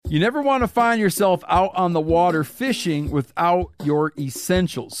You never want to find yourself out on the water fishing without your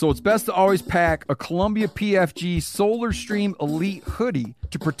essentials. So it's best to always pack a Columbia PFG Solar Stream Elite hoodie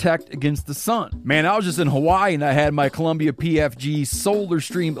to protect against the sun. Man, I was just in Hawaii and I had my Columbia PFG Solar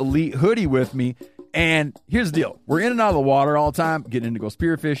Stream Elite hoodie with me. And here's the deal. We're in and out of the water all the time, getting in to go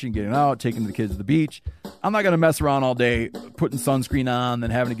spearfishing, getting out, taking the kids to the beach. I'm not going to mess around all day putting sunscreen on,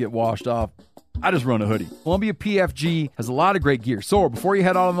 then having to get washed off. I just run a hoodie. Columbia PFG has a lot of great gear. So before you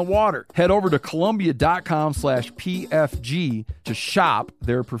head out on the water, head over to Columbia.com/PFG to shop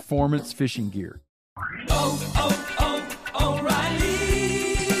their performance fishing gear.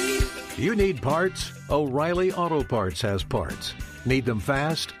 O'Reilly. You need parts? O'Reilly Auto Parts has parts. Need them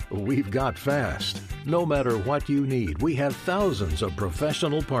fast? We've got fast. No matter what you need, we have thousands of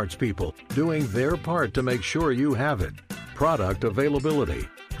professional parts people doing their part to make sure you have it. Product availability.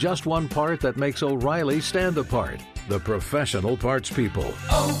 Just one part that makes O'Reilly stand apart. The professional parts people.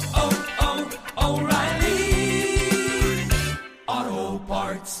 O'Reilly Auto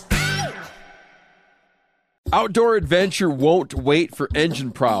Parts. Outdoor adventure won't wait for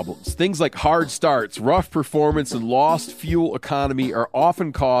engine problems. Things like hard starts, rough performance, and lost fuel economy are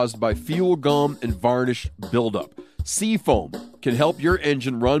often caused by fuel gum and varnish buildup. Seafoam can help your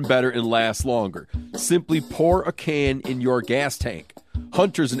engine run better and last longer. Simply pour a can in your gas tank.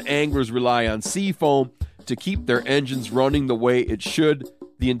 Hunters and anglers rely on Seafoam to keep their engines running the way it should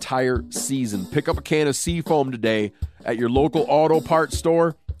the entire season. Pick up a can of Seafoam today at your local auto parts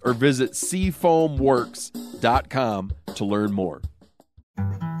store or visit seafoamworks.com to learn more.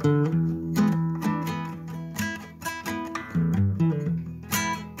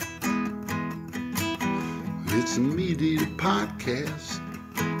 It's a MeatEater podcast.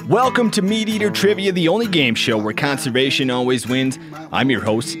 Welcome to MeatEater Trivia, the only game show where conservation always wins. I'm your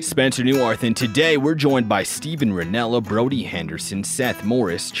host, Spencer Newarth, and today we're joined by Steven Ranella, Brody Henderson, Seth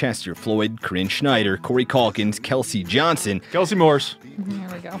Morris, Chester Floyd, Corinne Schneider, Corey Calkins, Kelsey Johnson. Kelsey Morris.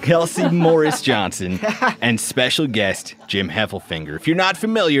 There we go. Kelsey Morris Johnson, and special guest, Jim Heffelfinger. If you're not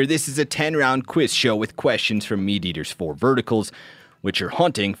familiar, this is a 10-round quiz show with questions from MeatEater's 4 verticals, which are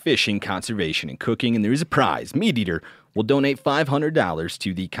hunting, fishing, conservation, and cooking, and there is a prize. MeatEater will donate $500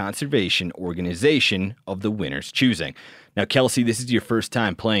 to the conservation organization of the winner's choosing. Now, Kelsey, this is your first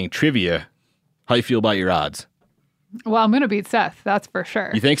time playing trivia. How do you feel about your odds? Well, I'm going to beat Seth, that's for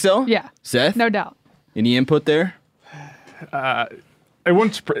sure. You think so? Yeah. Seth? No doubt. Any input there? It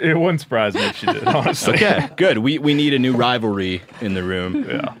wouldn't surprise me if she did, honestly. Okay, good. We need a new rivalry in the room.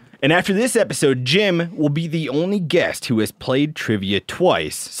 Yeah. And after this episode, Jim will be the only guest who has played trivia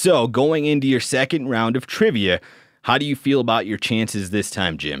twice. So, going into your second round of trivia, how do you feel about your chances this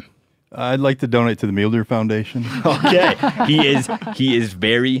time, Jim? I'd like to donate to the MeatEater Foundation. Okay, he is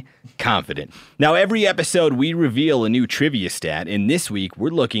very confident. Now, every episode we reveal a new trivia stat, and this week we're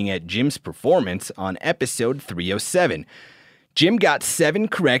looking at Jim's performance on episode 307. Jim got 7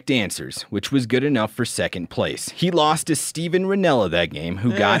 correct answers, which was good enough for second place. He lost to Steven Ranella that game,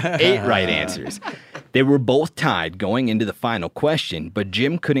 who got 8 right answers. They were both tied going into the final question, but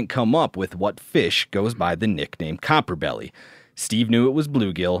Jim couldn't come up with what fish goes by the nickname Copperbelly. Steve knew it was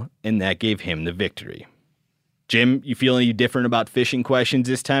bluegill, and that gave him the victory. Jim, you feel any different about fishing questions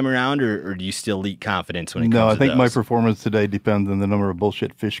this time around, or do you still leak confidence when it comes to those? No, I think my performance today depends on the number of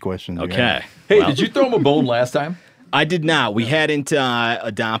bullshit fish questions. Okay. Hey, did you throw him a bone last time? I did not. We hadn't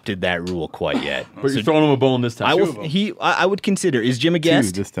adopted that rule quite yet. But you're throwing him a bone this time. I would consider. Is Jim a 2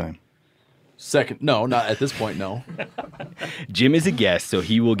 guest? this time. Second. No, not at this point, no. Jim is a guest, so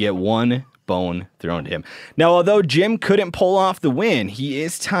he will get 1 bone thrown to him. Now, although Jim couldn't pull off the win, he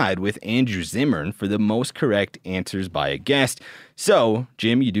is tied with Andrew Zimmern for the most correct answers by a guest. So,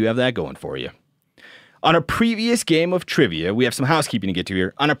 Jim, you do have that going for you. On a previous game of trivia, we have some housekeeping to get to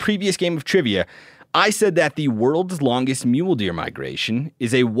here. On a previous game of trivia, I said that the world's longest mule deer migration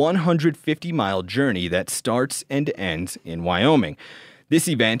is a 150-mile journey that starts and ends in Wyoming. This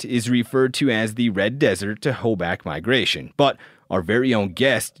event is referred to as the Red Desert to Hoback Migration, but our very own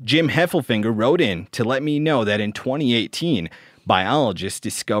guest, Jim Heffelfinger, wrote in to let me know that in 2018, biologists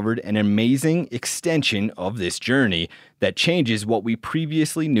discovered an amazing extension of this journey that changes what we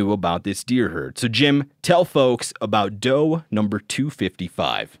previously knew about this deer herd. So, Jim, tell folks about doe number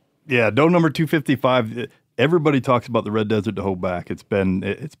 255. Yeah, doe number 255. Everybody talks about the Red Desert to Hoback. It's been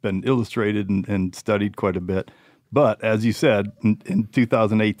illustrated and studied quite a bit. But as you said, in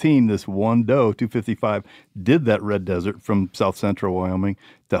 2018, this one doe, 255, did that Red Desert from south central Wyoming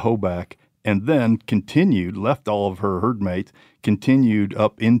to Hoback, and then left all of her herd mates, continued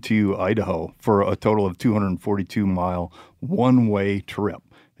up into Idaho for a total of 242-mile one-way trip,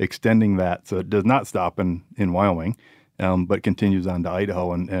 extending that. So it does not stop in Wyoming. but continues on to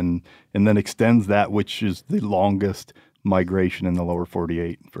Idaho and then extends that, which is the longest migration in the lower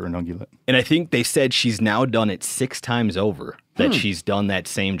 48 for an ungulate. And I think they said she's now done it 6 times over that she's done that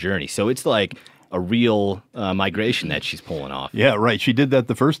same journey. So it's like a real migration that she's pulling off. Yeah, right. She did that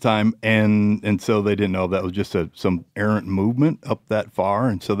the first time, and so they didn't know that was just some errant movement up that far,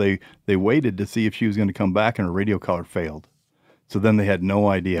 and so they waited to see if she was going to come back, and her radio collar failed. So then they had no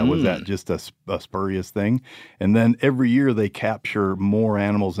idea. Was that just a spurious thing? And then every year they capture more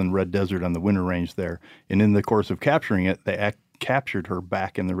animals in Red Desert on the winter range there. And in the course of capturing it, they captured her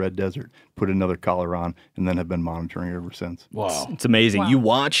back in the Red Desert, put another collar on, and then have been monitoring her ever since. Wow. It's amazing. Wow. You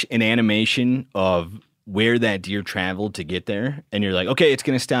watch an animation of where that deer traveled to get there, and you're like, okay, it's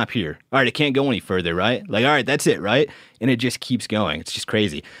going to stop here. All right, it can't go any further, right? Like, all right, that's it, right? And it just keeps going. It's just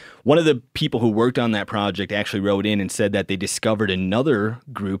crazy. One of the people who worked on that project actually wrote in and said that they discovered another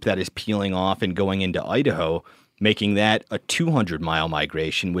group that is peeling off and going into Idaho, making that a 200-mile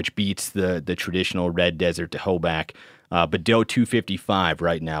migration, which beats the traditional Red Desert to Hoback. But Doe 255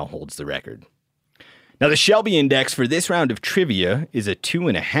 right now holds the record. Now, the Shelby Index for this round of trivia is a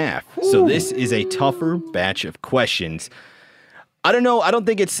 2.5. So this is a tougher batch of questions. I don't know. I don't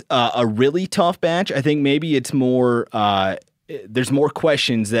think it's a really tough batch. I think maybe it's more, there's more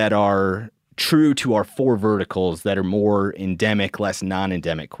questions that are true to our 4 verticals that are more endemic, less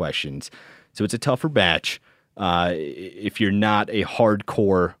non-endemic questions. So it's a tougher batch if you're not a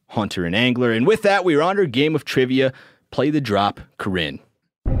hardcore hunter and angler. And with that, we're on our game of trivia. Play the drop, Corinne.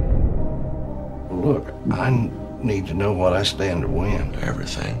 Look, I need to know what I stand to win.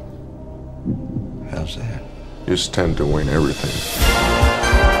 Everything. How's that? You stand to win everything.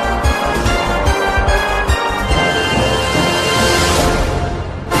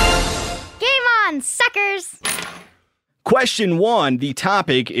 Game on, suckers! Question 1, the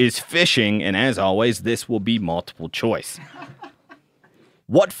topic is fishing, and as always, this will be multiple choice.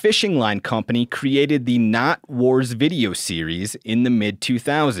 What fishing line company created the Knot Wars video series in the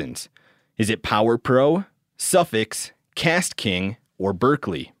mid-2000s? Is it Power Pro, Suffix, Cast King, or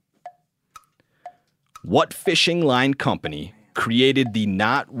Berkeley? What fishing line company created the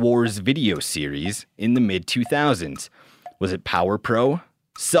Knot Wars video series in the mid-2000s? Was it Power Pro,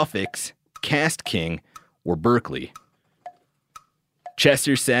 Suffix, Cast King, or Berkeley?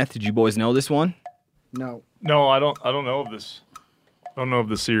 Chester, Seth, did you boys know this one? No. No, I don't know of this. I don't know of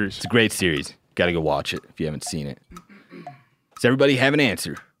the series. It's a great series. Got to go watch it if you haven't seen it. Does everybody have an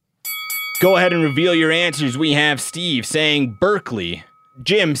answer? Go ahead and reveal your answers. We have Steve saying Berkeley,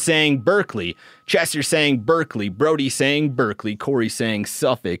 Jim saying Berkeley, Chester saying Berkeley, Brody saying Berkeley, Corey saying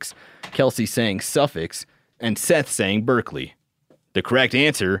Suffix, Kelsey saying Suffix, and Seth saying Berkeley. The correct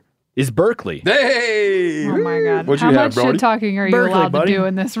answer is Berkeley. Hey! Oh my God. What'd you How have, much Brody? shit talking are you Berkeley, allowed buddy. to do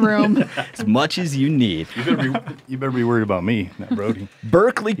in this room? As much as you need. You better be worried about me, not Brody.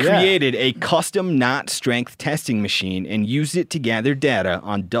 Berkeley created a custom knot strength testing machine and used it to gather data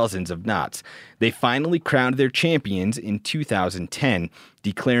on dozens of knots. They finally crowned their champions in 2010,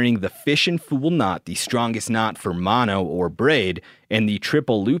 declaring the Fish and Fool knot the strongest knot for mono or braid, and the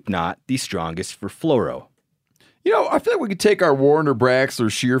triple loop knot the strongest for fluoro. You know, I feel like we could take our Warner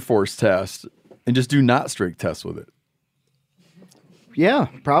Braxler shear force test and just do knot strength tests with it. Yeah,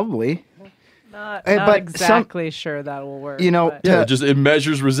 probably. Not but exactly sure that will work. You know, but- It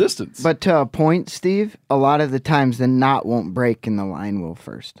measures resistance. But to a point, Steve, a lot of the times the knot won't break and the line will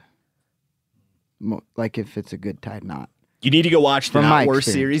first. Like if it's a good tied knot. You need to go watch the From Knot my Wars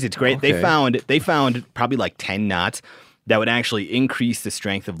experience. series. It's great. Okay. They found probably like 10 knots that would actually increase the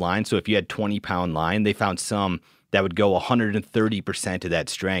strength of line. So if you had 20-pound line, they found some that would go 130% of that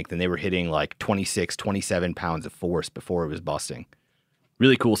strength, and they were hitting like 26, 27 pounds of force before it was busting.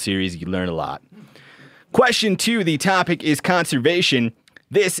 Really cool series. You learn a lot. Question 2, the topic is conservation.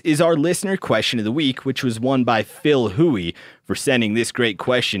 This is our listener question of the week, which was won by Phil Huey for sending this great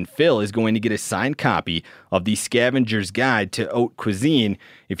question. Phil is going to get a signed copy of the Scavenger's Guide to Haute Cuisine.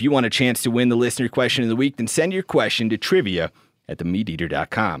 If you want a chance to win the listener question of the week, then send your question to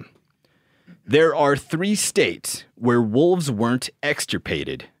trivia@themeateater.com. There are 3 states where wolves weren't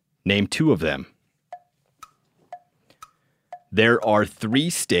extirpated. Name 2 of them. There are 3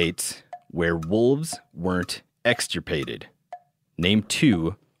 states where wolves weren't extirpated. Name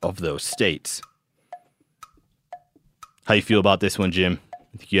 2 of those states. How you feel about this one, Jim?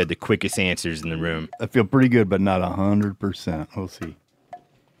 I think you had the quickest answers in the room. I feel pretty good, but not 100%. We'll see.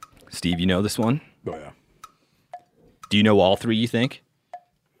 Steve, you know this one? Oh, yeah. Do you know all 3, you think?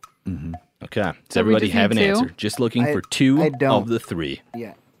 Mm-hmm. Okay. Does So we everybody just have an need 2? answer? Just looking for 2 I don't. of the 3.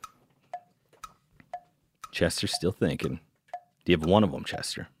 Yeah. Chester's still thinking. Do you have one of them,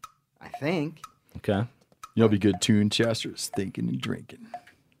 Chester? I think. Okay. You'll be good tune, Chester. Is thinking and drinking.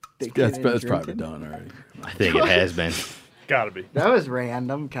 That's probably done already. I think it has been. Gotta be. That was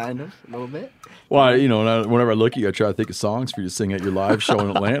random, kind of, a little bit. Well, whenever I look at you, I try to think of songs for you to sing at your live show in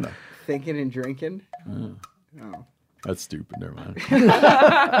Atlanta. Thinking and drinking? Oh. That's stupid. Never mind.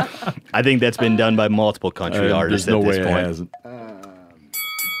 I think that's been done by multiple country artists at this point. It hasn't.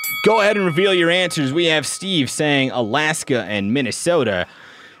 Go ahead and reveal your answers. We have Steve saying Alaska and Minnesota.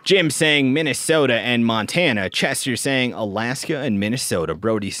 Jim saying Minnesota and Montana. Chester saying Alaska and Minnesota.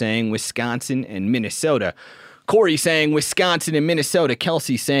 Brody saying Wisconsin and Minnesota. Corey saying Wisconsin and Minnesota.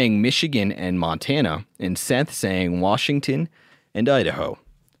 Kelsey saying Michigan and Montana. And Seth saying Washington and Idaho.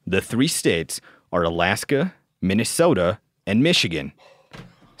 The 3 states are Alaska, Minnesota, and Michigan.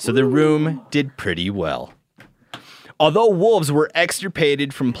 So the room did pretty well. Although wolves were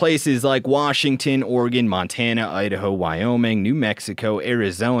extirpated from places like Washington, Oregon, Montana, Idaho, Wyoming, New Mexico,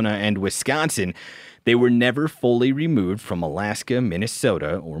 Arizona, and Wisconsin, they were never fully removed from Alaska,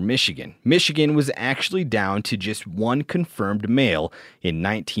 Minnesota, or Michigan. Michigan was actually down to just 1 confirmed male in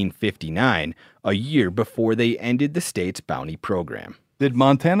 1959, a year before they ended the state's bounty program. Did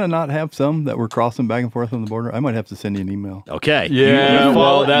Montana not have some that were crossing back and forth on the border? I might have to send you an email. Okay. Yeah,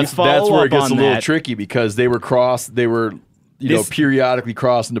 that's where it gets a little tricky because they were periodically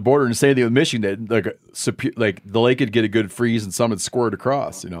crossing the border. And the same thing with Michigan, like the lake could get a good freeze and some would squirt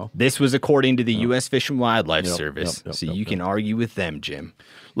across, This was according to the U.S. Fish and Wildlife Service, so you can argue with them, Jim.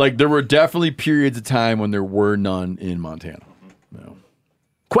 Like there were definitely periods of time when there were none in Montana.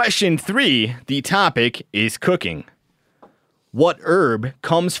 Question 3, the topic is cooking. What herb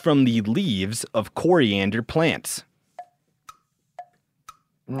comes from the leaves of coriander plants?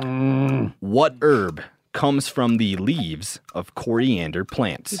 What herb comes from the leaves of coriander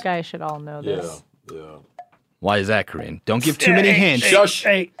plants? You guys should all know this. Yeah. Why is that, Corinne? Don't give too many hints.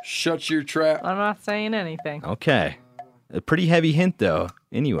 Shut your trap. I'm not saying anything. Okay. A pretty heavy hint, though.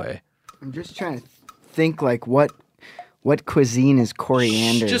 Anyway. I'm just trying to think, like, what cuisine is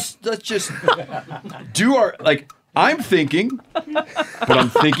coriander? Let's just do our, like... I'm thinking, but I'm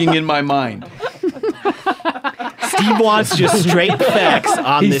thinking in my mind. Steve wants just straight facts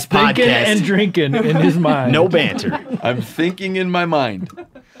on this podcast. He's thinking and drinking in his mind. No banter. I'm thinking in my mind.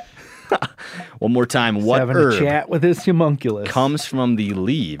 One more time. He's what having herb a chat with his homunculus comes from the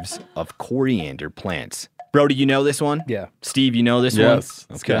leaves of coriander plants? Brody, you know this one? Yeah. Steve, you know this one? Yes.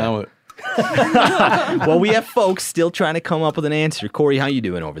 Let's get on with it. Well, we have folks still trying to come up with an answer. Corey, how you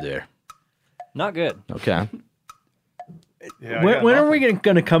doing over there? Not good. Okay. Yeah, when are we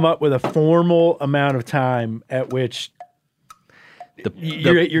going to come up with a formal amount of time at which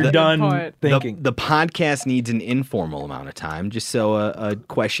you're done thinking? The podcast needs an informal amount of time, just so a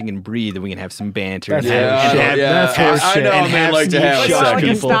question can breathe and we can have some banter. That's horseshit. I know. I like to have It's like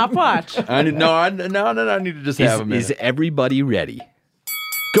a stopwatch. I need to just have a minute. Is everybody ready?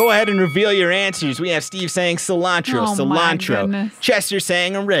 Go ahead and reveal your answers. We have Steve saying cilantro, Oh, my cilantro. goodness. Chester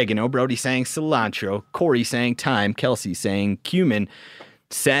saying oregano. Brody saying cilantro. Corey saying thyme. Kelsey saying cumin.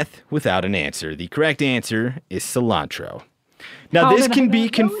 Seth without an answer. The correct answer is cilantro. Now, How this did I can not be know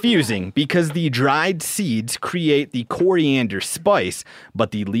confusing because the dried seeds create the coriander spice,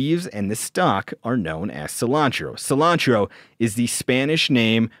 but the leaves and the stalk are known as cilantro. Cilantro is the Spanish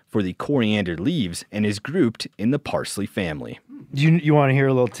name for the coriander leaves and is grouped in the parsley family. You want to hear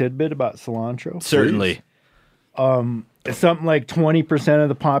a little tidbit about cilantro? Certainly. It's something like 20% of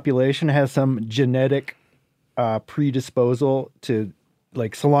the population has some genetic predisposal to,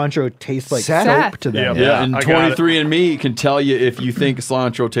 like, cilantro tastes like soap to them. Yeah, and 23andMe can tell you if you think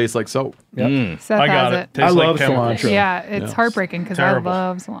cilantro tastes like soap. Yep. Seth I got has it. it. Tastes I like love chemicals. cilantro. Yeah, it's heartbreaking because I Terrible.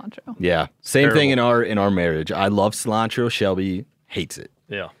 love cilantro. Yeah. Same thing Terrible. in our marriage. I love cilantro. Shelby hates it.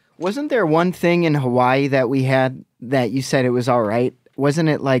 Yeah. Wasn't there one thing in Hawaii that we had that you said it was all right? Wasn't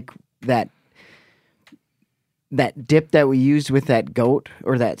it like that dip that we used with that goat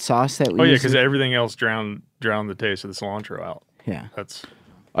or that sauce that we Oh yeah, used? because everything else drowned the taste of the cilantro out. Yeah.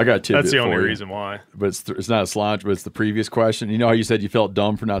 I got a tidbit That's the only for you. reason why. But it's not a cilantro, but it's the previous question. You know how you said you felt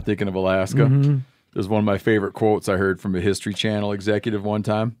dumb for not thinking of Alaska? There's one of my favorite quotes I heard from a History Channel executive one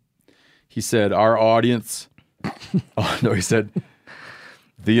time. He said, our audience... he said...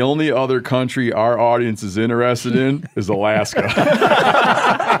 The only other country our audience is interested in is Alaska.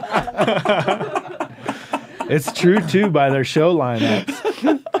 It's true, too, by their show lineups.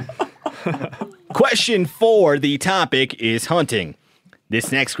 Question 4, the topic is hunting.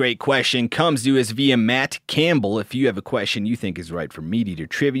 This next great question comes to us via Matt Campbell. If you have a question you think is right for MeatEater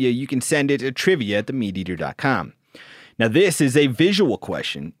Trivia, you can send it to trivia@themeateater.com. Now, this is a visual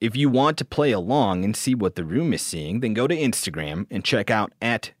question. If you want to play along and see what the room is seeing, then go to Instagram and check out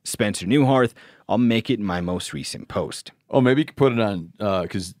at Spencer Newharth. I'll make it my most recent post. Oh, maybe you could put it on,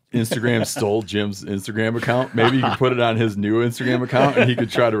 because Instagram stole Jim's Instagram account. Maybe you could put it on his new Instagram account and he could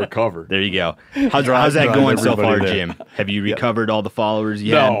try to recover. There you go. How's that going so far, Jim? Have you recovered all the followers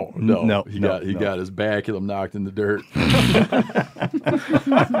yet? No. He got his baculum knocked in the dirt.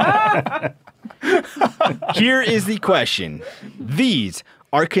 Here is the question. These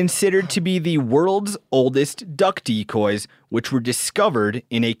are considered to be the world's oldest duck decoys, which were discovered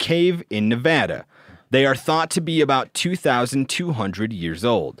in a cave in Nevada. They are thought to be about 2,200 years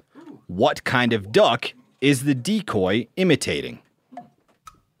old. What kind of duck is the decoy imitating?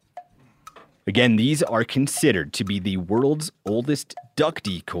 Again, these are considered to be the world's oldest duck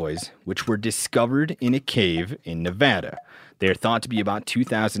decoys, which were discovered in a cave in Nevada. They are thought to be about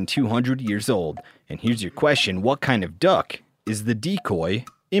 2,200 years old. And here's your question. What kind of duck is the decoy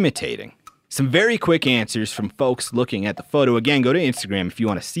imitating? Some very quick answers from folks looking at the photo. Again, go to Instagram if you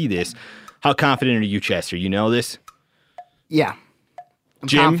want to see this. How confident are you, Chester? You know this? Yeah. I'm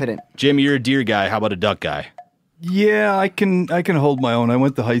confident. Jim, you're a deer guy. How about a duck guy? Yeah, I can hold my own. I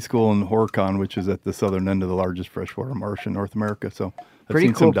went to high school in Horicon, which is at the southern end of the largest freshwater marsh in North America. So I've pretty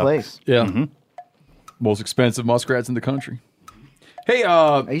seen cool some ducks. place. Yeah. Mm-hmm. Most expensive muskrats in the country. Hey,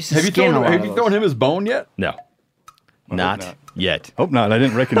 have you thrown him his bone yet? No. Not yet. Hope not. I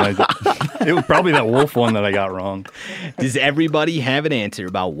didn't recognize it. It was probably that wolf one that I got wrong. Does everybody have an answer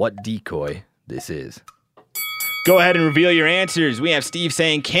about what decoy this is? Go ahead and reveal your answers. We have Steve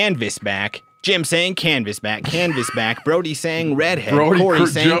saying canvasback, Jim saying canvasback, Brody saying redhead, Corey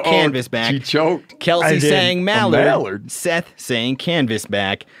saying canvasback, he choked. Kelsey saying mallard, Seth saying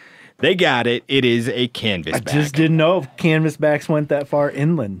canvasback. They got it. It is a canvasback. I just didn't know if canvasbacks went that far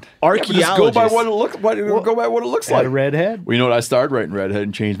inland. Archaeologists go by what it looks. Go by what it looks like. A redhead. Well, you know what? I started writing redhead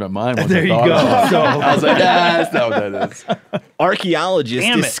and changed my mind. Once There I you thought go. about it. So- I was like, that's not what that is.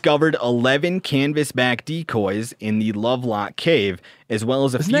 Archaeologists discovered 11 canvasback decoys in the Lovelock Cave, as well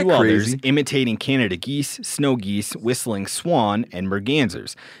as a Isn't that few others crazy? imitating Canada geese, snow geese, whistling swan, and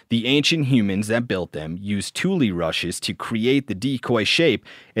mergansers. The ancient humans that built them used tule rushes to create the decoy shape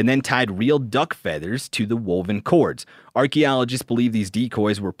and then tied real duck feathers to the woven cords. Archaeologists believe these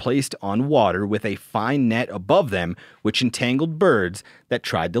decoys were placed on water with a fine net above them, which entangled birds that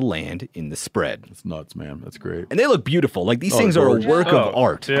tried to land in the spread. That's nuts, man. That's great. And they look beautiful. Like, these things are a work of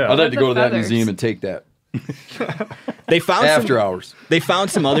art. Yeah. I'd like to go to that feathers. museum and take that. They found After hours. They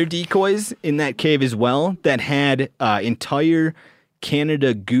found some other decoys in that cave as well that had entire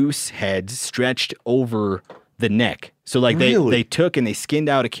Canada goose heads stretched over the neck. So like they took and they skinned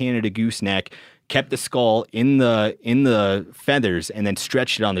out a Canada goose neck, kept the skull in the feathers, and then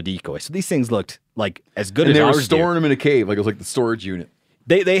stretched it on the decoy. So these things looked like as good And as they were ours storing do. them in a cave. Like it was like the storage unit.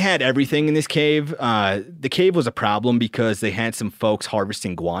 They had everything in this cave. The cave was a problem because they had some folks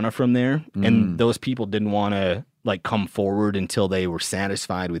harvesting guano from there, and those people didn't want to like come forward until they were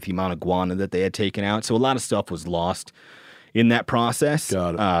satisfied with the amount of guano that they had taken out. So a lot of stuff was lost in that process.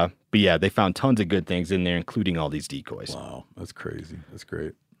 Got it. But yeah, they found tons of good things in there, including all these decoys. Wow, that's crazy. That's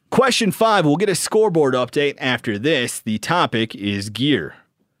great. Question 5. We'll get a scoreboard update after this. The topic is gear.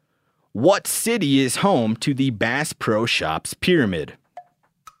 What city is home to the Bass Pro Shops Pyramid?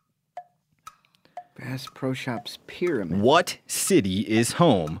 Bass Pro Shops Pyramid. What city is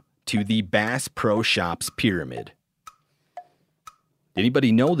home to the Bass Pro Shops Pyramid?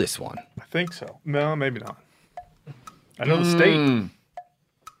 Anybody know this one? I think so. No, maybe not. I know the state.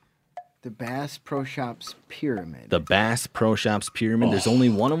 The Bass Pro Shops Pyramid. The Bass Pro Shops Pyramid. There's only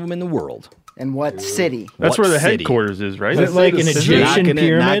one of them in the world. And what city? That's What where the city? headquarters is, right? Is it like an Egyptian Not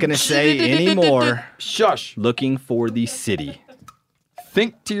pyramid? gonna say any more. Shush. Looking for the city.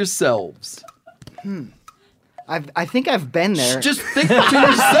 Think to yourselves. I think I've been there. Just think to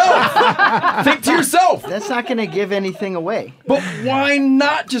yourself. Think to yourself. That's not going to give anything away. But why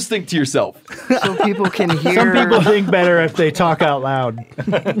not just think to yourself? So people can hear Some people think better if they talk out loud.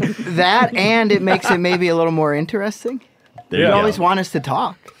 that, and it makes it maybe a little more interesting. There You you always go. want us to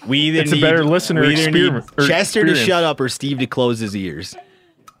talk. We either It's a need, better listener we either experiment- need or Chester to experience. shut up or Steve to close his ears.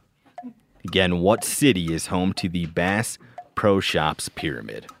 Again, what city is home to the Bass Pro Shops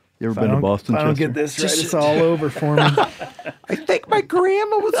Pyramid? You ever been to Boston, If I don't Chester? get this right, it's all over for me. I think my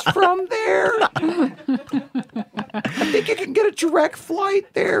grandma was from there. I think you can get a direct flight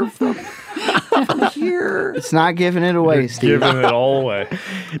there from here. It's not giving it away, Steve. Giving it all away.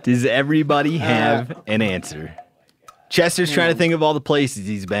 Does everybody have an answer? Chester's trying to think of all the places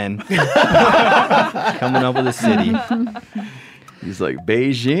he's been. Coming up with a city. He's like,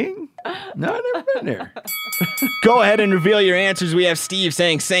 Beijing? No, I've never been there. Go ahead and reveal your answers. We have Steve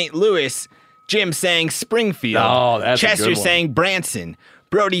saying St. Louis, Jim saying Springfield, Oh, that's a Chester good one. saying Branson,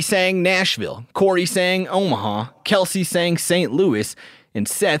 Brody saying Nashville, Corey saying Omaha, Kelsey saying St. Louis, and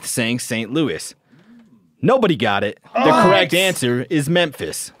Seth saying St. Louis. Nobody got it. The correct answer is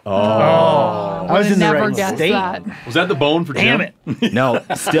Memphis. I was in the never right guessed state. that. Was that the bone for Jim? Damn it. No,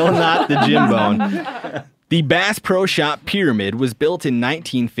 still not the Jim Bone. The Bass Pro Shop Pyramid was built in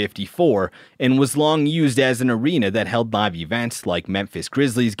 1954 and was long used as an arena that held live events like Memphis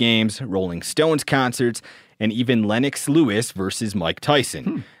Grizzlies games, Rolling Stones concerts, and even Lennox Lewis versus Mike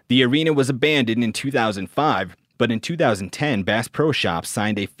Tyson. The arena was abandoned in 2005, but in 2010, Bass Pro Shops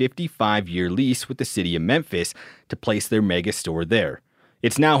signed a 55-year lease with the city of Memphis to place their mega store there.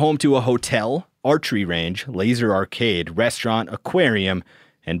 It's now home to a hotel, archery range, laser arcade, restaurant, aquarium,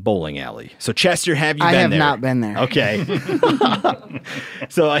 and bowling alley. So, Chester, have you I been have there? not been there. Okay.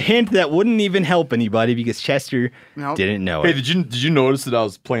 So, a hint that wouldn't even help anybody because Chester Nope. didn't know Hey, it. did you notice that I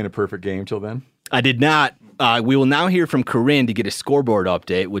was playing a perfect game till then? I did not. We will now hear from Corinne to get a scoreboard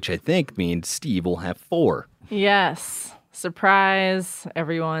update, which I think means Steve will have 4. Yes. Surprise,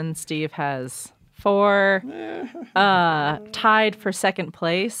 everyone. Steve has 4. Tied for second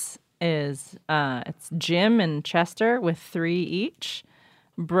place is it's Jim and Chester with 3 each.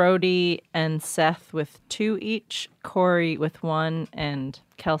 Brody and Seth with 2 each. Corey with 1, and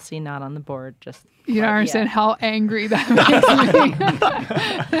Kelsey not on the board. Just You don't understand how angry that makes me.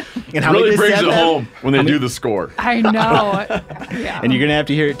 And It really brings it home when they do the score. I know. Yeah. And you're going to have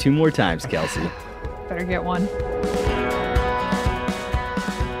to hear it 2 more times, Kelsey. Better get one.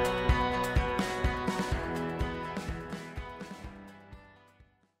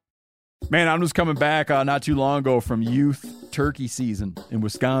 Man, I'm just coming back not too long ago from youth turkey season in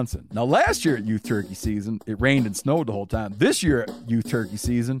Wisconsin. Now, last year at youth turkey season, it rained and snowed the whole time. This year at youth turkey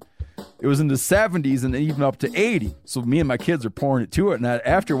season, it was in the 70s and even up to 80. So me and my kids are pouring it to it. And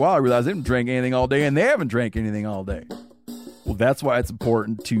after a while, I realized they didn't drink anything all day, and they haven't drank anything all day. Well, that's why it's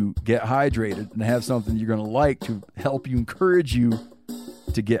important to get hydrated and have something you're going to like to help you, encourage you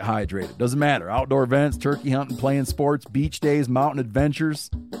to get hydrated. Doesn't matter. Outdoor events, turkey hunting, playing sports, beach days, mountain adventures.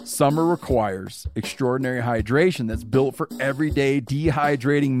 Summer requires extraordinary hydration that's built for everyday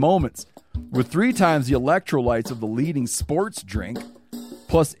dehydrating moments. With 3 times the electrolytes of the leading sports drink,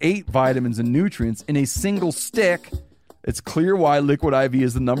 plus 8 vitamins and nutrients in a single stick, it's clear why Liquid IV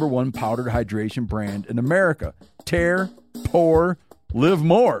is the #1 powdered hydration brand in America. Tear, pour, live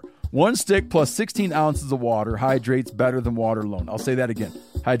more. 1 stick plus 16 ounces of water hydrates better than water alone. I'll say that again.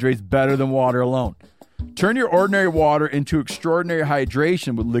 Hydrates better than water alone. Turn your ordinary water into extraordinary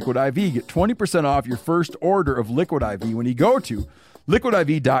hydration with Liquid IV. Get 20% off your first order of Liquid IV when you go to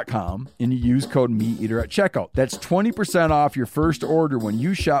liquidiv.com and you use code MeatEater at checkout. That's 20% off your first order when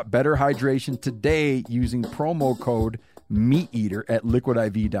you shop Better Hydration today using promo code MeatEater at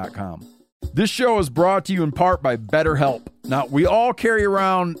liquidiv.com. This show is brought to you in part by BetterHelp. Now, we all carry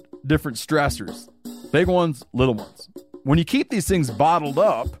around different stressors, big ones, little ones. When you keep these things bottled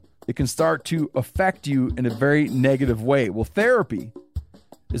up, it can start to affect you in a very negative way. Well, therapy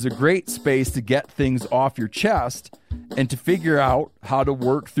is a great space to get things off your chest and to figure out how to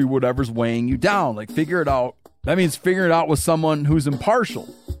work through whatever's weighing you down. Like, figure it out. That means figuring it out with someone who's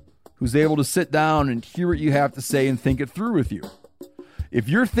impartial, who's able to sit down and hear what you have to say and think it through with you. If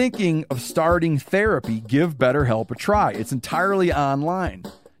you're thinking of starting therapy, give BetterHelp a try. It's entirely online,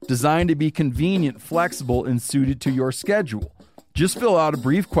 designed to be convenient, flexible, and suited to your schedule. Just fill out a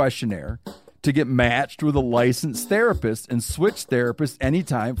brief questionnaire to get matched with a licensed therapist and switch therapists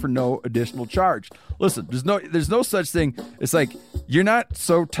anytime for no additional charge. Listen, there's no such thing. It's like you're not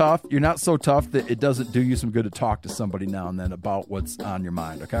so tough that it doesn't do you some good to talk to somebody now and then about what's on your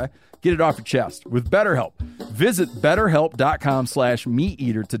mind, okay? Get it off your chest with BetterHelp. Visit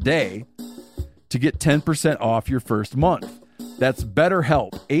betterhelp.com/meateater today to get 10% off your first month. That's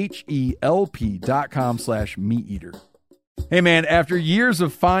BetterHelp, HELP.com/meateater. Hey man, after years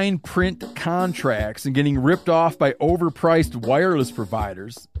of fine print contracts and getting ripped off by overpriced wireless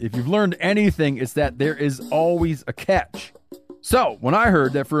providers, if you've learned anything, it's that there is always a catch. So, when I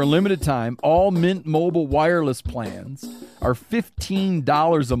heard that for a limited time, all Mint Mobile wireless plans are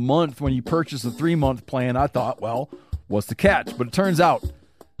 $15 a month when you purchase a 3-month plan, I thought, well, what's the catch? But it turns out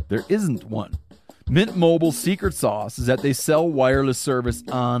there isn't one. Mint Mobile's secret sauce is that they sell wireless service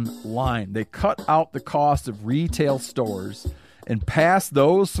online. They cut out the cost of retail stores and pass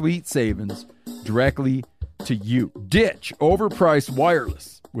those sweet savings directly to you. Ditch overpriced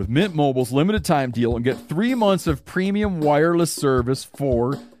wireless with Mint Mobile's limited time deal and get 3 months of premium wireless service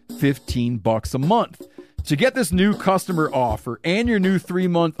for $15 a month. To get this new customer offer and your new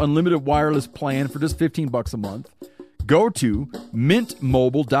 3-month unlimited wireless plan for just $15 a month, go to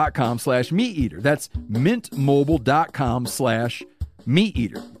mintmobile.com/MeatEater. That's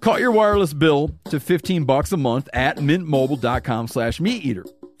mintmobile.com/MeatEater. Cut your wireless bill to $15 a month at mintmobile.com/MeatEater.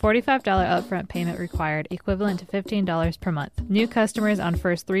 $45 upfront payment required, equivalent to $15 per month. New customers on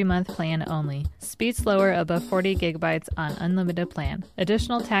first 3-month plan only. Speed slower above 40 gigabytes on unlimited plan.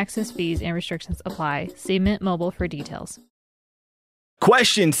 Additional taxes, fees, and restrictions apply. See Mint Mobile for details.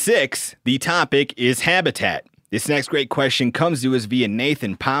 Question 6. The topic is habitat. This next great question comes to us via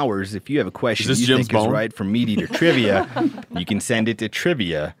Nathan Powers. If you have a question you Jim's think is bone? right from MeatEater Trivia, you can send it to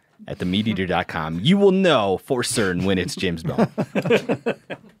trivia@themeateater.com. You will know for certain when it's Jim's bone.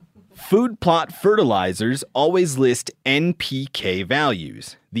 Food plot fertilizers always list NPK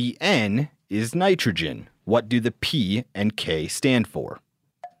values. The N is nitrogen. What do the P and K stand for?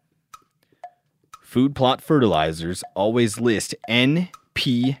 Food plot fertilizers always list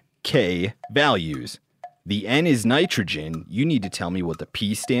NPK values. The N is nitrogen. You need to tell me what the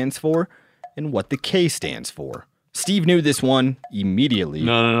P stands for and what the K stands for. Steve knew this one immediately.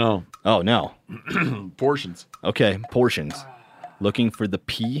 No. Oh, no. Portions. Okay, portions. Looking for the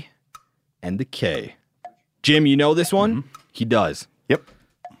P and the K. Jim, you know this one? Mm-hmm. He does. Yep.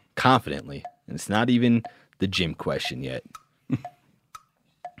 Confidently. And it's not even the Jim question yet.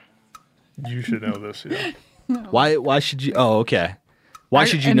 You should know this, yeah. Why should you? Oh, okay. Why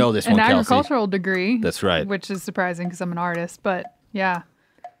should you know this one, An Kelsey? agricultural degree. That's right. Which is surprising because I'm an artist, but yeah.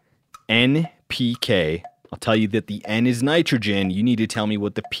 NPK. I'll tell you that the N is nitrogen. You need to tell me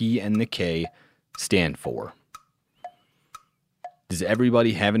what the P and the K stand for. Does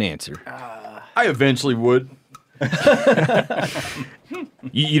everybody have an answer? I eventually would.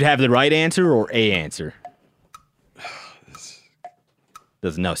 You'd have the right answer or a answer?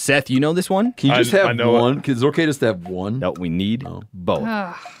 Doesn't know. Seth, you know this one? Can you just have one? Because it's okay just to have one. No, we need both.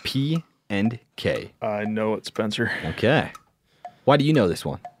 Ugh. P and K. I know it, Spencer. Okay. Why do you know this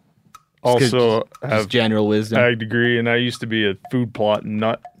one? Just Also, just have general wisdom. ag degree, and I used to be a food plot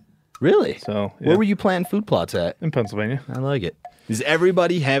nut. Really? So, yeah. Where were you planting food plots at? In Pennsylvania. I like it. Does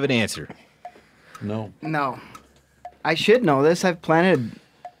everybody have an answer? No. No. I should know this. I've planted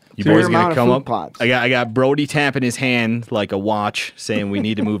You fair boys amount gonna of come food up? plots. I got Brody tapping his hand like a watch, saying we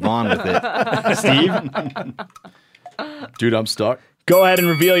need to move on with it. Steve, Dude, I'm stuck. go ahead and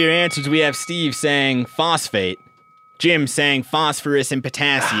reveal your answers. We have Steve saying phosphate, Jim saying phosphorus and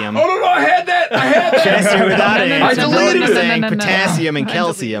potassium. Oh, no, I had that. Chester without an No, no, no, answer. no, no, Brody no, no, saying no, no, no. potassium and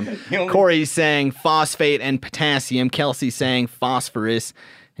calcium. Corey saying phosphate and potassium. Kelsey saying phosphorus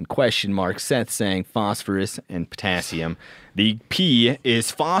and question mark. Seth saying phosphorus and potassium. The P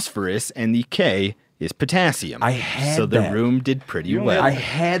is phosphorus and the K is potassium. I had so the that. room did pretty well. I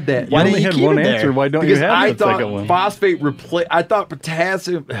had that. Why You didn't only you had keep one it there? answer. Why don't Because you have I the second thought one? phosphate I thought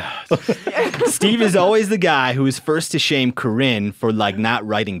potassium. Steve is always the guy who is first to shame Corinne for like not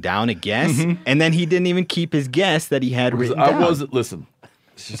writing down a guess, and then he didn't even keep his guess that he had written down. I wasn't. Listen.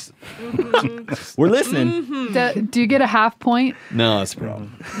 It's just, We're listening. Do you get a half point? no, that's a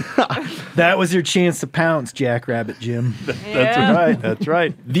problem. That was your chance to pounce, Jackrabbit Jim. That's right. That's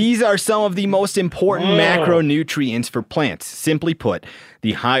right. These are some of the most important macronutrients for plants. Simply put,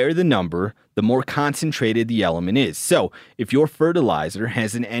 the higher the number, the more concentrated the element is. So, if your fertilizer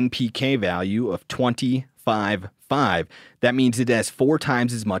has an NPK value of 25.5, that means it has 4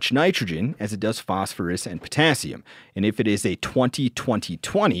 times as much nitrogen as it does phosphorus and potassium. And if it is a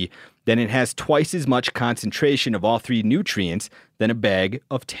 20-20-20, then it has twice as much concentration of all 3 nutrients than a bag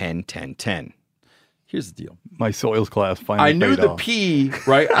of 10-10-10. Here's the deal. My soils class finally I knew paid the off. P,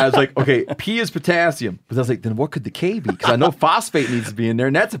 right? I was like, okay, P is potassium. But I was like, then what could the K be? Because I know phosphate needs to be in there,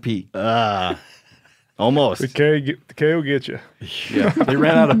 and that's a P. Almost. The K will get you. Yeah, they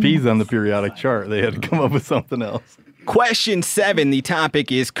ran out of P's on the periodic chart. They had to come up with something else. Question 7, the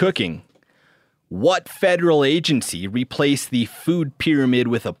topic is cooking. What federal agency replaced the food pyramid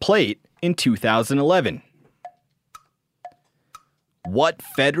with a plate in 2011? What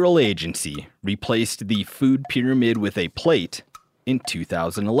federal agency replaced the food pyramid with a plate in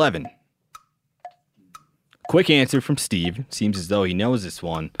 2011? Quick answer from Steve. Seems as though he knows this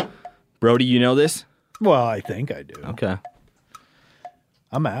one. Brody, you know this? Well, I think I do. Okay.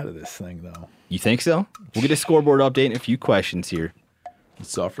 I'm out of this thing, though. You think so? We'll get a scoreboard update and a few questions here.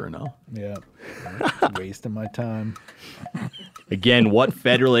 Suffer now. Yeah. Wasting my time. Again, what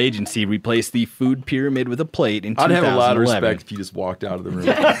federal agency replaced the food pyramid with a plate in I'd 2011? have a lot of respect if you just walked out of the room.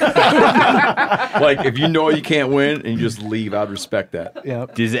 Like, if you know you can't win and you just leave, I'd respect that. Yeah.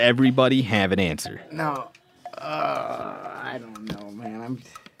 Does everybody have an answer? No. I don't know, man.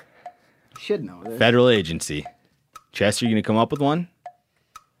 Should know this. Federal agency. Chester, you going to come up with one?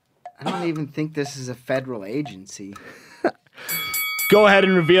 I don't even think this is a federal agency. Go ahead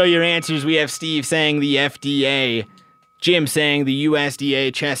and reveal your answers. We have Steve saying the FDA, Jim saying the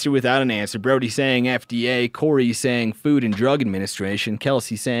USDA, Chester without an answer, Brody saying FDA, Corey saying Food and Drug Administration,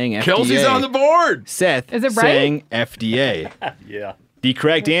 Kelsey saying FDA. Kelsey's on the board. Seth Is it right? saying FDA. Yeah. The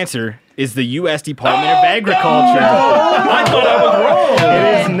correct answer is the U.S. Department of Agriculture. I thought I was wrong.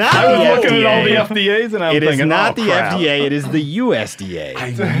 It is not I was the looking FDA. at all the FDAs and I was It is thinking, not oh, the crap. FDA. It is the USDA.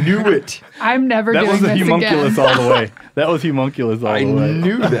 I knew it. I'm never That doing was a this homunculus again. all the way. That was homunculus all I the way.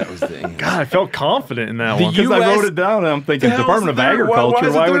 knew that was the answer. God, I felt confident in that The one. Because I US wrote it down and I'm thinking The hell Department is of it their- why Agriculture.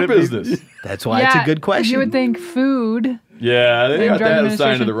 is it Why their would it business? be? That's why it's a good question. You would think food. Yeah, they got Drug that assigned to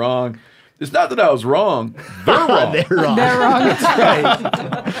Administration. the wrong. It's not that I was wrong. They're wrong. They're wrong. They're wrong. That's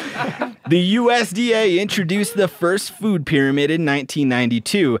right. The USDA introduced the first food pyramid in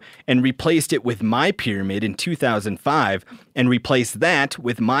 1992 and replaced it with My Pyramid in 2005 and replaced that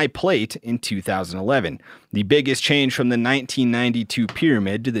with My Plate in 2011. The biggest change from the 1992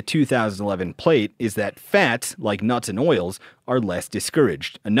 pyramid to the 2011 plate is that fats, like nuts and oils, are less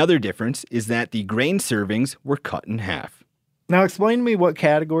discouraged. Another difference is that the grain servings were cut in half. Now explain to me what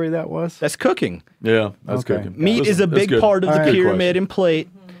category that was. That's cooking. Yeah, that's Okay. cooking. Meat is a That's big good. part of the All right. pyramid and plate.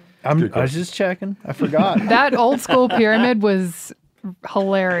 I was just checking. I forgot. That old school pyramid was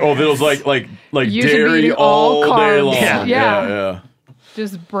hilarious. Oh, that was like You should be dairy eating all all day carbs. long. Yeah. Yeah.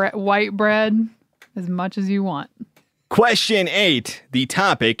 Just white bread as much as you want. Question 8. The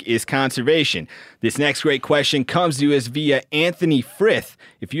topic is conservation. This next great question comes to us via Anthony Frith.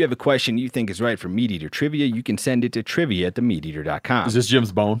 If you have a question you think is right for MeatEater Trivia, you can send it to trivia@themeateater.com. Is this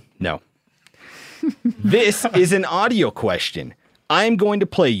Jim's bone? No. This is an audio question. I am going to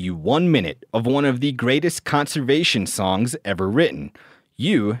play you 1 minute of one of the greatest conservation songs ever written.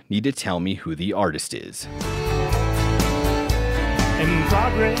 You need to tell me who the artist is. And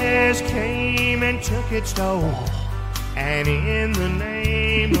progress came and took its toll. And in the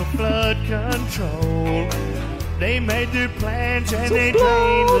name of flood control, they made their plans and they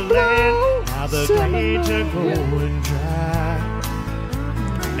drained the land. Now the drains are growing dry.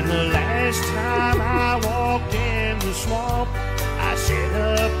 And the last time I walked in the swamp, I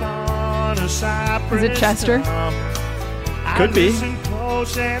sat up on a cypress Is it Chester? stump. Could I be. listened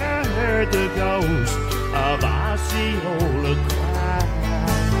close and I heard the ghost of Osceola cry.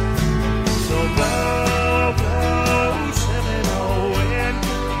 So blow, blow, Seminole wind,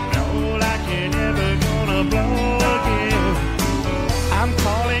 blow like you're never gonna blow again. I'm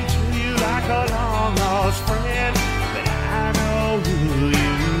calling to you like a long lost friend, but I know who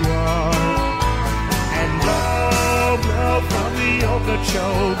you are. And blow, blow from the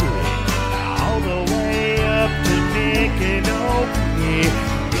Okeechobee all the way up to Micanopy.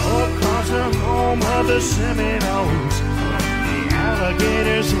 Blow across the home of the Seminoles, the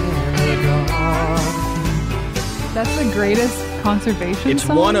alligators and the gone. That's the greatest conservation It's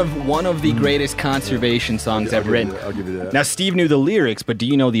song? one of the greatest conservation songs ever written. I'll give you that. Now, Steve knew the lyrics, but do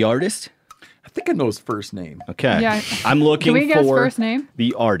you know the artist? I think I know his first name. Okay. Yeah. I'm looking Can we guess for first name?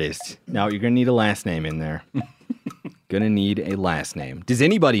 the artist. Now, you're going to need a last name in there. Going to need a last name. Does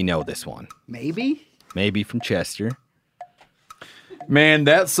anybody know this one? Maybe? Maybe from Chester. Man,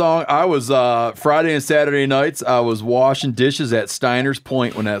 that song, I was Friday and Saturday nights, I was washing dishes at Steiner's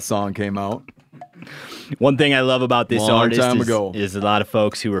Point when that song came out. One thing I love about this Long artist time is, ago. is a lot of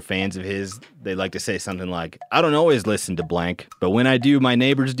folks who are fans of his, they like to say something like, I don't always listen to blank, but when I do, my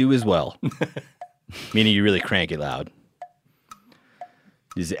neighbors do as well. Meaning you really crank it loud.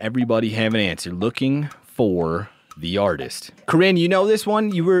 Does everybody have an answer? Looking for the artist. Corinne, you know this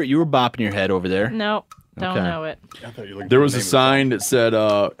one? You were bopping your head over there. Nope, don't Okay. know it. There was a sign that said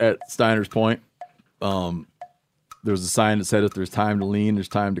at Steiner's Point, there was a sign that said if there's time to lean, there's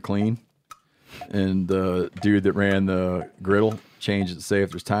time to clean. And the dude that ran the griddle changed it to say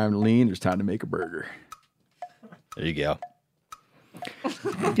if there's time to lean, there's time to make a burger. There you go.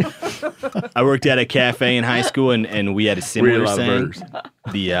 I worked at a cafe in high school, and we had a similar lot of saying.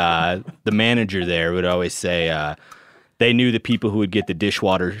 burgers. The manager there would always say they knew the people who would get the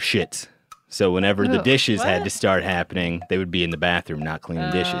dishwater shits. So whenever the Ugh, dishes had to start happening, they would be in the bathroom not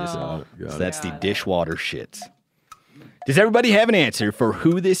cleaning dishes. Oh. So that's the dishwater shits. Does everybody have an answer for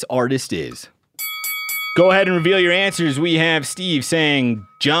who this artist is? Go ahead and reveal your answers. We have Steve saying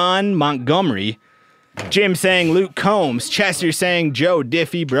John Montgomery, Jim saying Luke Combs, Chester saying Joe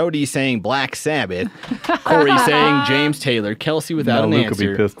Diffie, Brody saying Black Sabbath, Corey saying James Taylor, Kelsey without an Luke answer,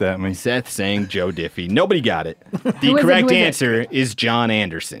 will be pissed at me. Seth saying Joe Diffie. Nobody got it. The Who is it? correct Who is it? answer is John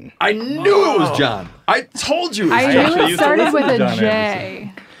Anderson. I knew it was John. I told you it was I John. knew it started with a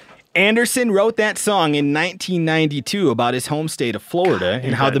J. Anderson wrote that song in 1992 about his home state of Florida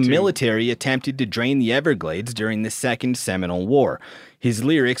and how the military attempted to drain the Everglades during the Second Seminole War. His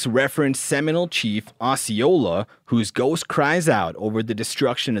lyrics reference Seminole chief Osceola, whose ghost cries out over the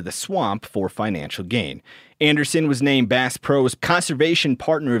destruction of the swamp for financial gain. Anderson was named Bass Pro's Conservation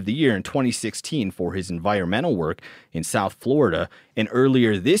Partner of the Year in 2016 for his environmental work in South Florida. And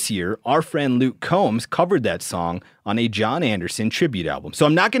earlier this year, our friend Luke Combs covered that song on a John Anderson tribute album. So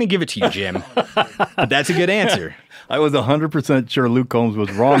I'm not going to give it to you, Jim, but that's a good answer. I was 100% sure Luke Combs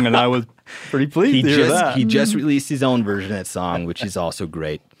was wrong, and I was pretty pleased to hear that. He just released his own version of that song, which is also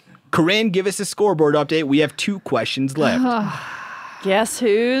great. Corinne, give us a scoreboard update. We have 2 questions left. Guess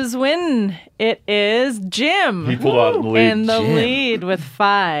who's winning? It is Jim. He pulled out the lead. In the lead with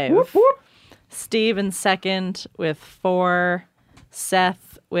 5. Whoop, whoop. Steve in second with 4.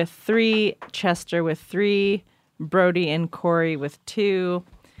 Seth with 3. Chester with 3. Brody and Corey with 2.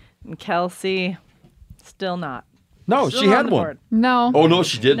 And Kelsey, still not. No, Still she on had the one. board. No. Oh, no,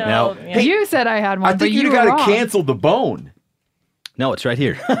 she didn't. No, Now, yeah. You said I had one, I but think you you were got wrong. to cancel the bone. No, it's right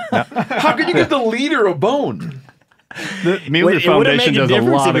here. How can you give the leader a bone? The Mueller It wouldn't Foundation make a does a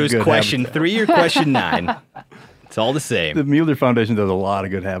difference lot if it of was good question habitat. 3 or question 9. It's all the same. The Mueller Foundation does a lot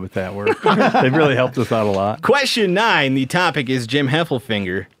of good habitat work. They've really helped us out a lot. Question 9, the topic is Jim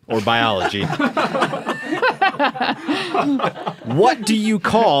Heffelfinger, or biology. What do you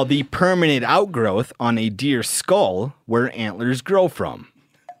call the permanent outgrowth on a deer's skull where antlers grow from?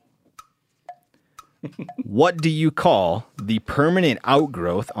 What do you call the permanent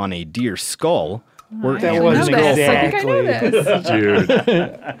outgrowth on a deer's skull where That antlers wasn't grow I think I know this.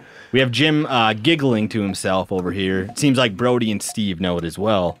 Dude. We have Jim giggling to himself over here. It seems like Brody and Steve know it as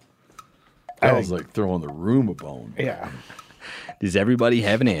well. That was like throwing the room a bone. Yeah. Does everybody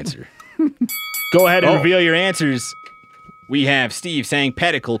have an answer? Go ahead and reveal your answers. We have Steve saying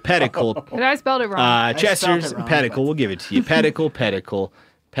pedicle. Did I spelled it wrong? Chester's pedicle. We'll give it to you. Pedicle.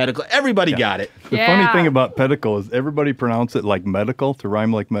 Everybody got it. The funny thing about pedicle is everybody pronounce it like medical, to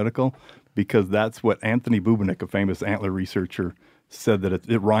rhyme like medical, because that's what Anthony Bubenick, a famous antler researcher, said, that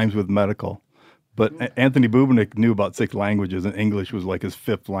it rhymes with medical. But Anthony Bubenick knew about 6 languages, and English was like his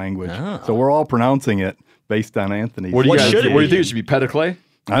 5th language. Oh. So we're all pronouncing it based on Anthony's. What do you think it should be? Pedicles?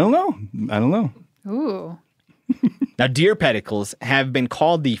 I don't know. Ooh. Now, deer pedicles have been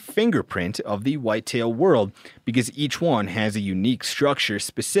called the fingerprint of the whitetail world because each one has a unique structure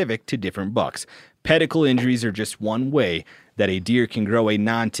specific to different bucks. Pedicle injuries are just one way that a deer can grow a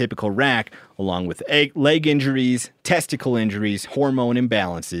non-typical rack, along with leg injuries, testicle injuries, hormone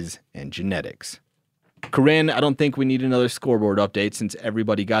imbalances, and genetics. Corinne, I don't think we need another scoreboard update since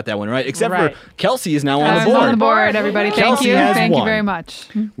everybody got that one right, except for Kelsey is now on the board. On the board, everybody. Thank Kelsey you. has Thank you won. very much.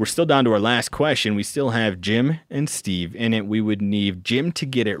 We're still down to our last question. We still have Jim and Steve in it. We would need Jim to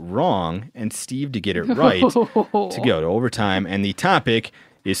get it wrong and Steve to get it right to go to overtime. And the topic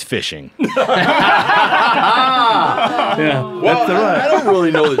is fishing. Yeah, Well, I don't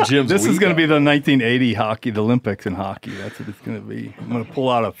really know that Jim's This is weak. going to be the 1980 hockey, the Olympics in hockey. That's what it's going to be. I'm going to pull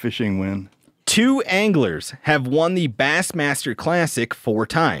out a fishing win. 2 anglers have won the Bassmaster Classic 4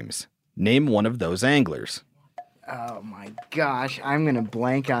 times. Name one of those anglers. Oh my gosh, I'm gonna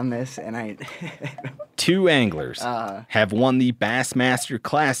blank on this, and I. 2 anglers have won the Bassmaster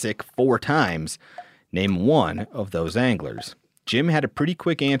Classic 4 times. Name one of those anglers. Jim had a pretty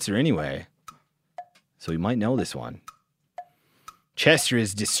quick answer anyway, so he might know this one. Chester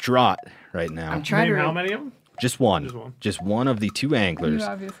is distraught right now. I'm trying Name to. how many of them? Just one. Just one of the 2 anglers You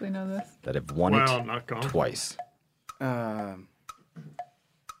obviously know this. that have won Well, not it gone. twice. Um,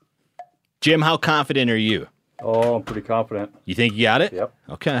 Jim, how confident are you? Oh, I'm pretty confident. You think you got it? Yep.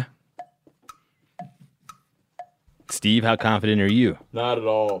 Okay. Steve, how confident are you? Not at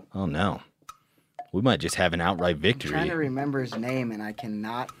all. Oh, no. We might just have an outright I'm trying victory. to remember his name, and I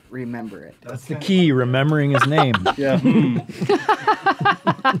cannot remember it. That's the key, remembering his name. Yeah.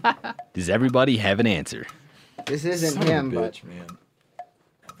 Does everybody have an answer? This isn't Son of a him, but bitch, man.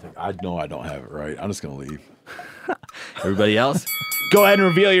 I know I don't have it right. I'm just going to leave. Everybody else? Go ahead and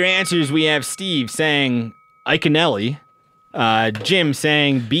reveal your answers. We have Steve saying Iconelli. Jim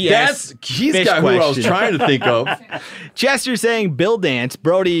saying BS. He's fish got who I was question. trying to think of. Chester saying Bill Dance.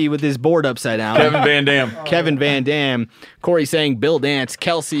 Brody with his board upside down. Kevin Van Dam. Kevin Van Dam. Corey saying Bill Dance.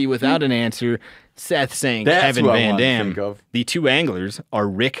 Kelsey without an answer. Seth saying That's Kevin who I Van wanted to Dam. think of. The 2 anglers are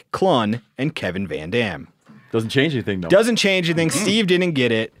Rick Clunn and Kevin Van Dam. Doesn't change anything, though. Doesn't change anything. Steve didn't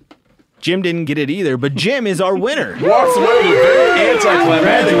get it. Jim didn't get it either, but Jim is our winner. Walks away with a very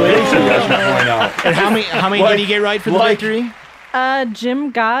anticlimactic victory, I should point out. And how many did he get right for the victory?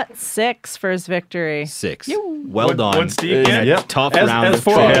 Jim got 6 for his victory. 6. Well done. What'd Steve get? In a tough round as of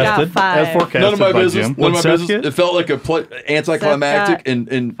trivia. Got 5. None of my by business. Jim. None of my What'd Seth business. get? It felt like a anticlimactic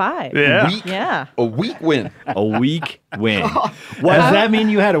and 5. Yeah. a weak win. A weak win. Does that mean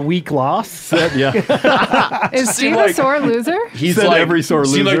you had a weak loss? Yeah. Is Steve a sore loser? He's Said like every sore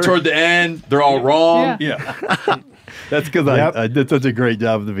seemed like loser. toward the end, they're all wrong. Yeah. That's because I did such a great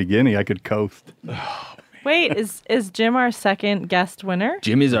job at the beginning. I could coast. Wait, is Jim our second guest winner?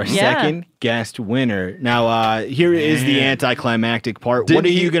 Jim is our second guest winner. Now, here is the anticlimactic part. What are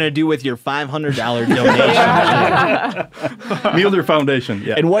you going to do with your $500 donation? Mueller Foundation.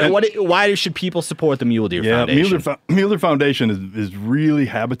 Yeah. And why should people support the Mule Deer Foundation? Mueller Foundation is really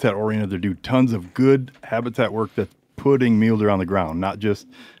habitat oriented. They do tons of good habitat work that's putting mule deer on the ground, not just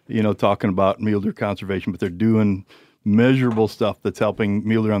talking about mule deer conservation, but they're doing measurable stuff that's helping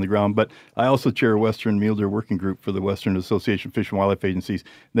mule deer on the ground. But I also chair a Western Mule Deer Working Group for the Western Association of Fish and Wildlife Agencies.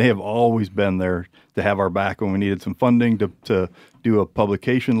 They have always been there to have our back when we needed some funding to do a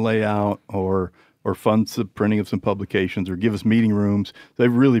publication layout or fund some printing of some publications or give us meeting rooms.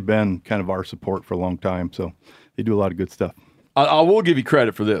 They've really been kind of our support for a long time. So they do a lot of good stuff. I will give you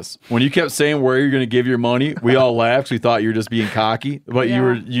credit for this. When you kept saying where you're going to give your money, we all laughed. We thought you were just being cocky, but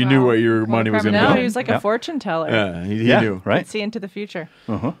you knew where your money was going to go. No, he was like a fortune teller. Yeah, he knew. Right? He'd see into the future.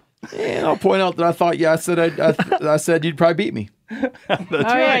 And I'll point out that I thought, I said you'd probably beat me.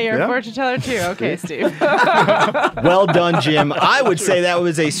 Yeah, you're a fortune teller too. Okay, Steve. Well done, Jim. I would say that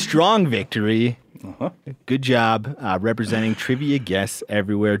was a strong victory. Good job representing trivia guests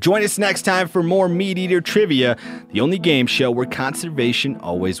everywhere. Join us next time for more MeatEater Trivia, the only game show where conservation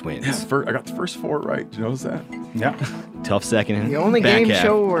always wins. Yeah, I got the first 4 right. Did you notice that? Yeah. Tough second. The only back game half.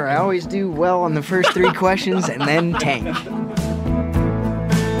 show where I always do well on the first 3 questions and then tank.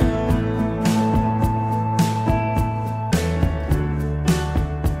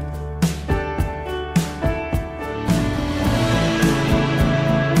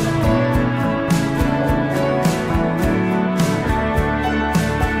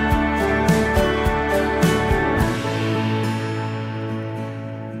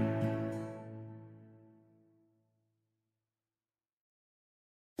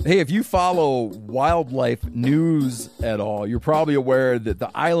 Hey, if you follow wildlife news at all, you're probably aware that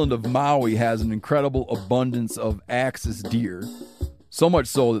the island of Maui has an incredible abundance of axis deer, so much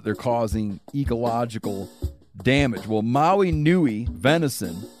so that they're causing ecological damage. Well, Maui Nui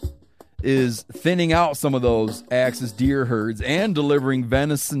venison is thinning out some of those axis deer herds and delivering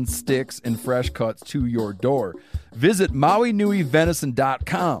venison sticks and fresh cuts to your door. Visit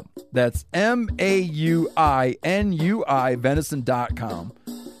MauiNuiVenison.com. That's MAUINUI venison.com.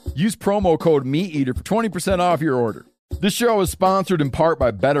 Use promo code MeatEater for 20% off your order. This show is sponsored in part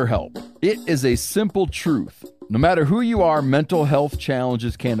by BetterHelp. It is a simple truth. No matter who you are, mental health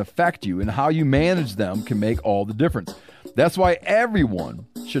challenges can affect you, and how you manage them can make all the difference. That's why everyone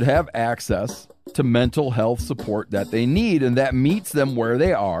should have access to mental health support that they need and that meets them where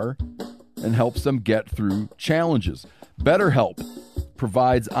they are and helps them get through challenges. BetterHelp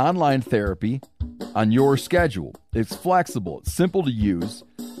provides online therapy on your schedule. It's flexible, it's simple to use.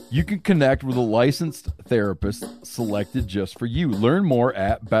 You can connect with a licensed therapist selected just for you. Learn more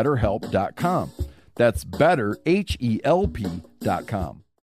at BetterHelp.com. That's BetterHelp.com.